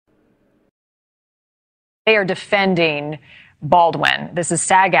They are defending Baldwin. This is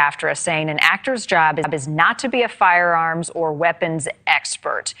SAG-AFTRA saying an actor's job is not to be a firearms or weapons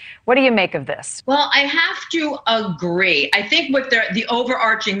expert. What do you make of this? Well, I have to agree. I think what the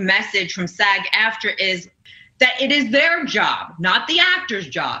overarching message from SAG-AFTRA is that it is their job, not the actor's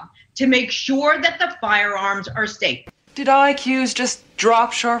job, to make sure that the firearms are safe. Did IQs just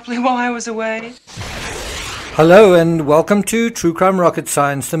drop sharply while I was away? Hello and welcome to True Crime Rocket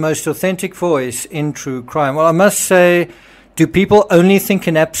Science, the most authentic voice in true crime. Well, I must say, do people only think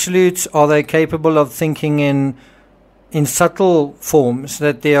in absolutes? Are they capable of thinking in subtle forms,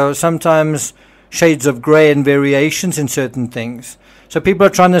 that there are sometimes shades of grey and variations in certain things? So people are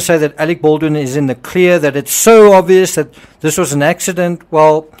trying to say that Alec Baldwin is in the clear, that it's so obvious that this was an accident.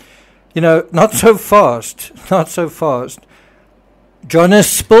 Well, you know, not so fast, not so fast.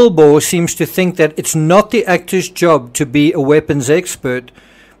 Jonas Spilborn seems to think that it's not the actor's job to be a weapons expert,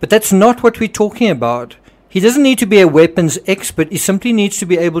 but that's not what we're talking about. He doesn't need to be a weapons expert, he simply needs to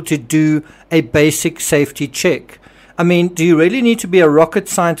be able to do a basic safety check. I mean, do you really need to be a rocket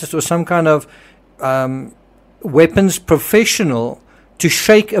scientist or some kind of weapons professional to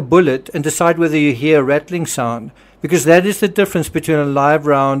shake a bullet and decide whether you hear a rattling sound? Because that is the difference between a live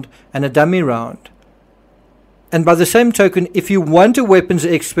round and a dummy round. And by the same token, if you want a weapons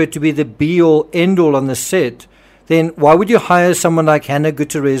expert to be the be-all, end-all on the set, then why would you hire someone like Hannah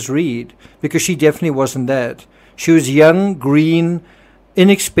Gutierrez-Reed? Because she definitely wasn't that. She was young, green,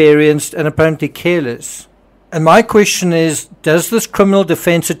 inexperienced, and apparently careless. And my question is, does this criminal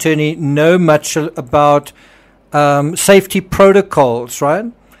defense attorney know much about safety protocols, right?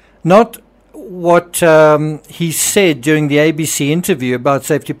 Not what he said during the ABC interview about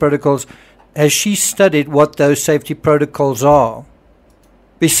safety protocols. Has she studied what those safety protocols are?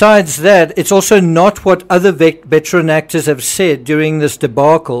 Besides that, it's also not what other veteran actors have said during this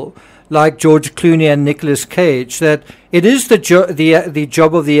debacle, like George Clooney and Nicolas Cage, that it is the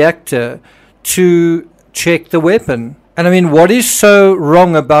job of the actor to check the weapon. And I mean, what is so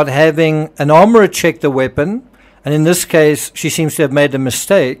wrong about having an armorer check the weapon, and in this case, she seems to have made a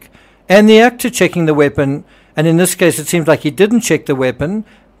mistake, and the actor checking the weapon, and in this case, it seems like he didn't check the weapon.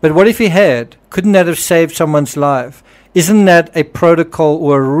 But what if he had? Couldn't that have saved someone's life? Isn't that a protocol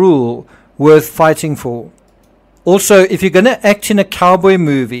or a rule worth fighting for? Also, if you're going to act in a cowboy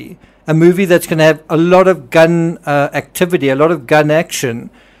movie, a movie that's going to have a lot of gun activity, a lot of gun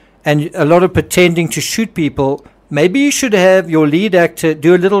action, and a lot of pretending to shoot people, maybe you should have your lead actor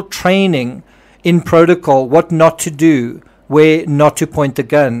do a little training in protocol, what not to do, where not to point the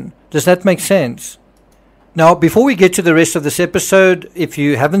gun. Does that make sense? Now, before we get to the rest of this episode, if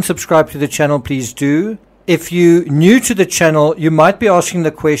you haven't subscribed to the channel, please do. If you're new to the channel, you might be asking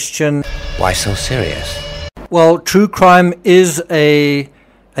the question, why so serious? Well, true crime is a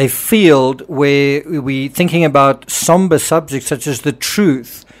field where we're thinking about somber subjects such as the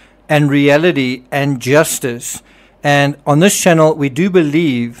truth and reality and justice. And on this channel, we do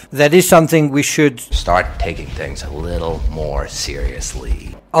believe that is something we should start taking things a little more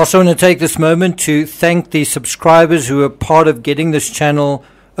seriously. I also want to take this moment to thank the subscribers who are part of getting this channel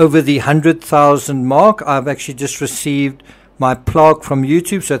over the 100,000 mark. I've actually just received my plaque from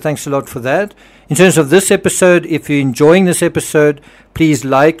YouTube, so thanks a lot for that. In terms of this episode, if you're enjoying this episode, please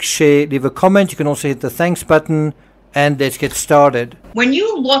like, share, leave a comment. You can also hit the thanks button, and let's get started. When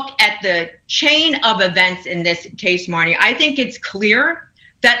you look at the chain of events in this case, Marnie, I think it's clear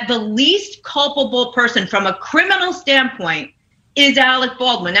that the least culpable person from a criminal standpoint is Alec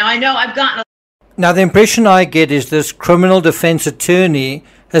Baldwin. Now, I know I've gotten Now, the impression I get is this criminal defense attorney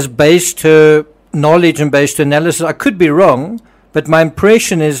has based her knowledge and based her analysis. I could be wrong, but my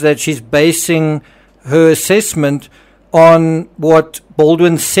impression is that she's basing her assessment on what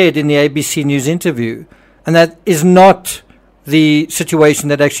Baldwin said in the ABC News interview. And that is not the situation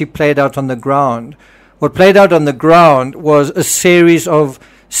that actually played out on the ground. What played out on the ground was a series of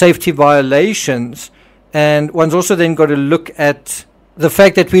safety violations. And one's also then got to look at the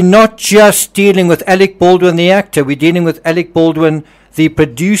fact that we're not just dealing with Alec Baldwin, the actor. We're dealing with Alec Baldwin, the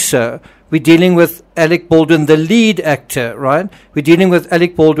producer. We're dealing with Alec Baldwin, the lead actor, right? We're dealing with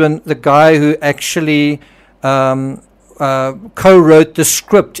Alec Baldwin, the guy who actually co-wrote the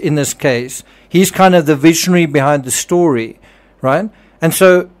script in this case. He's kind of the visionary behind the story, right? And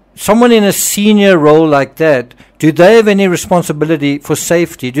so someone in a senior role like that, do they have any responsibility for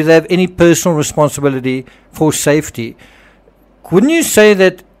safety? Do they have any personal responsibility for safety? Wouldn't you say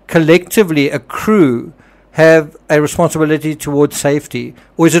that collectively a crew have a responsibility towards safety?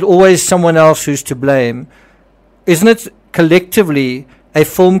 Or is it always someone else who's to blame? Isn't it collectively a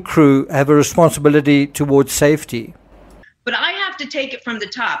film crew have a responsibility towards safety? But I have to take it from the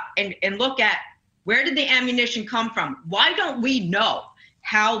top and look at Where did the ammunition come from? Why don't we know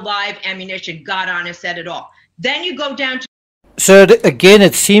how live ammunition got on a set at all? Then you go down to... So again,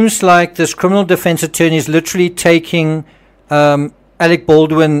 it seems like this criminal defense attorney is literally taking Alec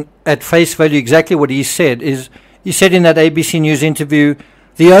Baldwin at face value. Exactly what he said is, he said in that ABC News interview,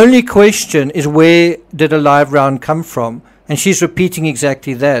 the only question is where did a live round come from? And she's repeating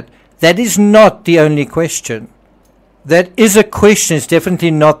exactly that. That is not the only question. That is a question. It's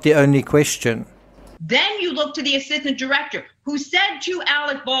definitely not the only question. Then you look to the assistant director who said to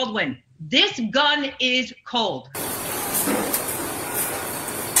Alec Baldwin, this gun is cold.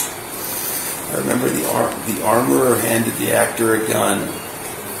 I remember the armorer handed the actor a gun.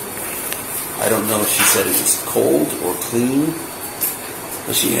 I don't know if she said it was cold or clean,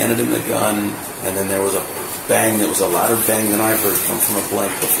 but she handed him the gun, and then there was a bang that was a louder bang than I've heard come from a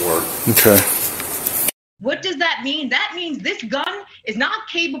blank before. Okay. What does that mean? That means this gun is not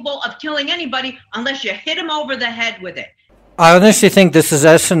capable of killing anybody unless you hit him over the head with it. I honestly think this is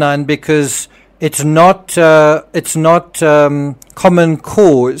asinine because it's not common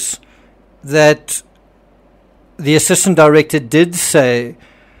cause that the assistant director did say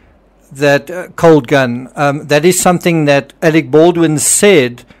that cold gun. That is something that Alec Baldwin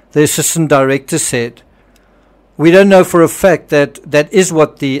said, the assistant director said. We don't know for a fact that that is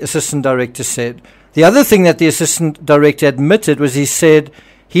what the assistant director said. The other thing that the assistant director admitted was he said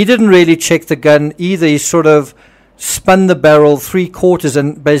he didn't really check the gun either. He sort of spun the barrel 3/4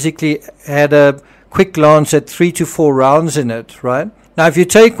 and basically had a quick glance at 3 to 4 rounds in it, right? Now, if you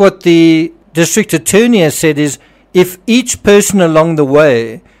take what the district attorney has said is, if each person along the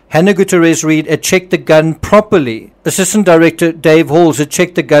way, Hannah Gutierrez Reed had checked the gun properly, Assistant Director Dave Halls had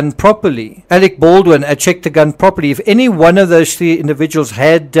checked the gun properly, Alec Baldwin had checked the gun properly, if any one of those three individuals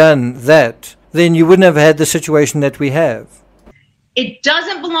had done that, then you wouldn't have had the situation that we have. It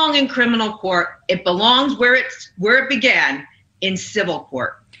doesn't belong in criminal court. It belongs where it began, in civil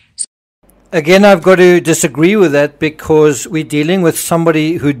court. Again, I've got to disagree with that because we're dealing with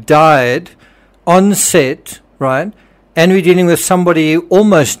somebody who died on set, right? And we're dealing with somebody who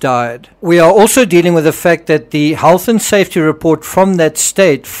almost died. We are also dealing with the fact that the health and safety report from that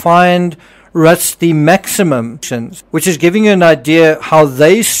state find Russ the maximum, which is giving you an idea how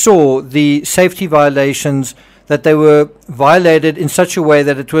they saw the safety violations, that they were violated in such a way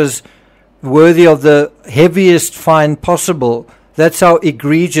that it was worthy of the heaviest fine possible. That's how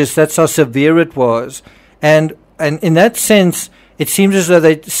egregious, that's how severe it was. And in that sense, it seems as though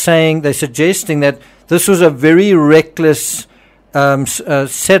they're suggesting that this was a very reckless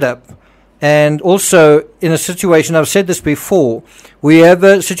setup. And also, in a situation, I've said this before, we have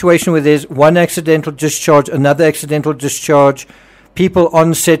a situation where there's one accidental discharge, another accidental discharge, people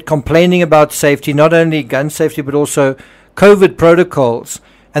on set complaining about safety, not only gun safety, but also COVID protocols,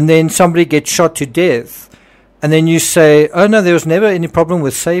 and then somebody gets shot to death. And then you say, oh no, there was never any problem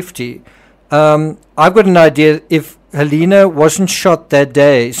with safety. I've got an idea, if Helena wasn't shot that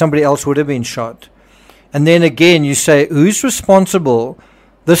day, somebody else would have been shot. And then again, you say, who's responsible?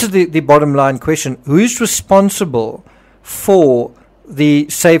 This is the bottom line question. Who's responsible for the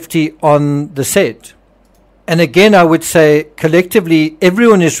safety on the set? And again, I would say collectively,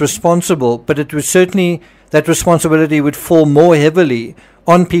 everyone is responsible, but it was certainly that responsibility would fall more heavily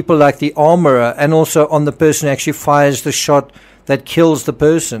on people like the armorer and also on the person who actually fires the shot that kills the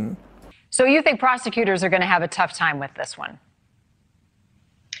person. So you think prosecutors are going to have a tough time with this one?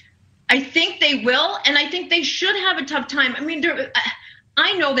 I think they will, and I think they should have a tough time. I mean,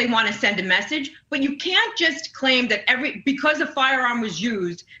 I know they want to send a message, but you can't just claim that because a firearm was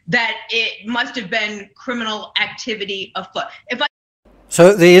used, that it must have been criminal activity afoot.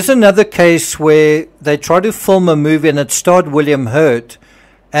 So there is another case where they tried to film a movie, and it starred William Hurt,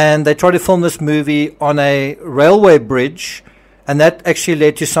 and they tried to film this movie on a railway bridge, and that actually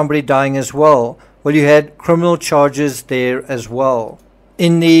led to somebody dying as well. Well, you had criminal charges there as well.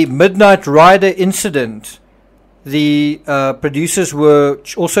 In the Midnight Rider incident, the producers were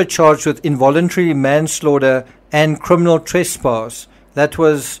also charged with involuntary manslaughter and criminal trespass. That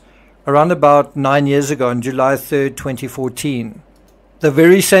was around about 9 years ago, on July 3rd, 2014. The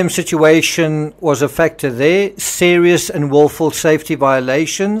very same situation was a factor there. Serious and willful safety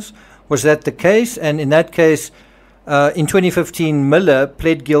violations. Was that the case? And in that case, in 2015, Miller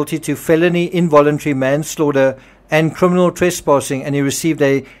pled guilty to felony involuntary manslaughter and criminal trespassing, and he received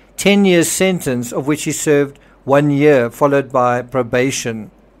a 10-year sentence, of which he served 1 year, followed by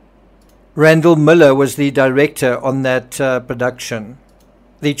probation. Randall Miller was the director on that production.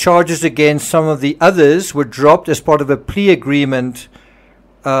 The charges against some of the others were dropped as part of a plea agreement,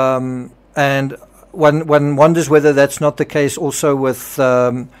 and one wonders whether that's not the case also with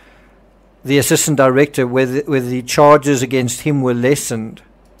the assistant director, where the charges against him were lessened.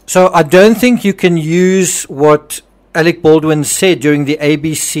 So I don't think you can use what Alec Baldwin said during the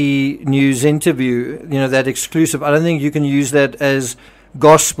ABC News interview, that exclusive. I don't think you can use that as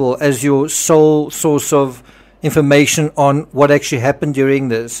gospel, as your sole source of information on what actually happened during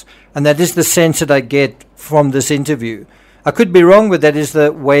this. And that is the sense that I get from this interview. I could be wrong, but that is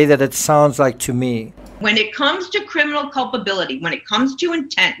the way that it sounds like to me. When it comes to criminal culpability, when it comes to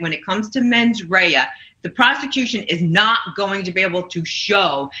intent, when it comes to mens rea, the prosecution is not going to be able to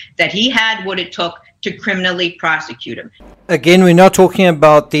show that he had what it took to criminally prosecute him. Again, we're not talking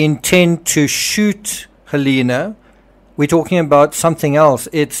about the intent to shoot Helena. We're talking about something else.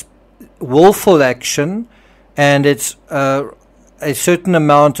 It's willful action, and it's a certain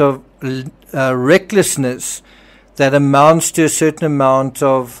amount of recklessness that amounts to a certain amount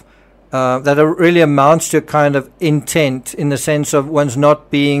of that really amounts to a kind of intent, in the sense of one's not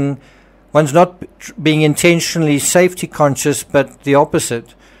being intentionally safety conscious, but the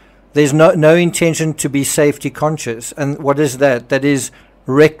opposite. There's no intention to be safety conscious. And what is that? That is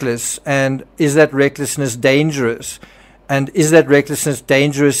reckless. And is that recklessness dangerous? And is that recklessness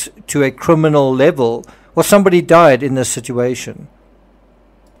dangerous to a criminal level? Well, somebody died in this situation.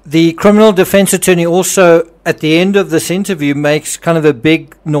 The criminal defense attorney also, at the end of this interview, makes kind of a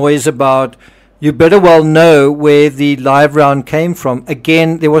big noise about, you better well know where the live round came from.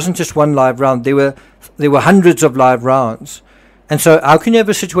 Again, there wasn't just one live round. There were hundreds of live rounds. And so how can you have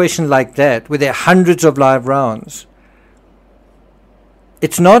a situation like that where there are hundreds of live rounds?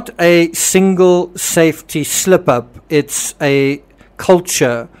 It's not a single safety slip-up. It's a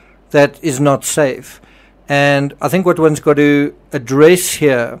culture that is not safe. And I think what one's got to address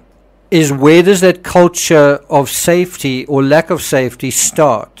here is, where does that culture of safety or lack of safety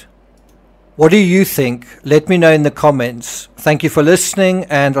start? What do you think? Let me know in the comments. Thank you for listening,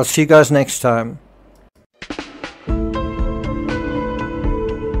 and I'll see you guys next time.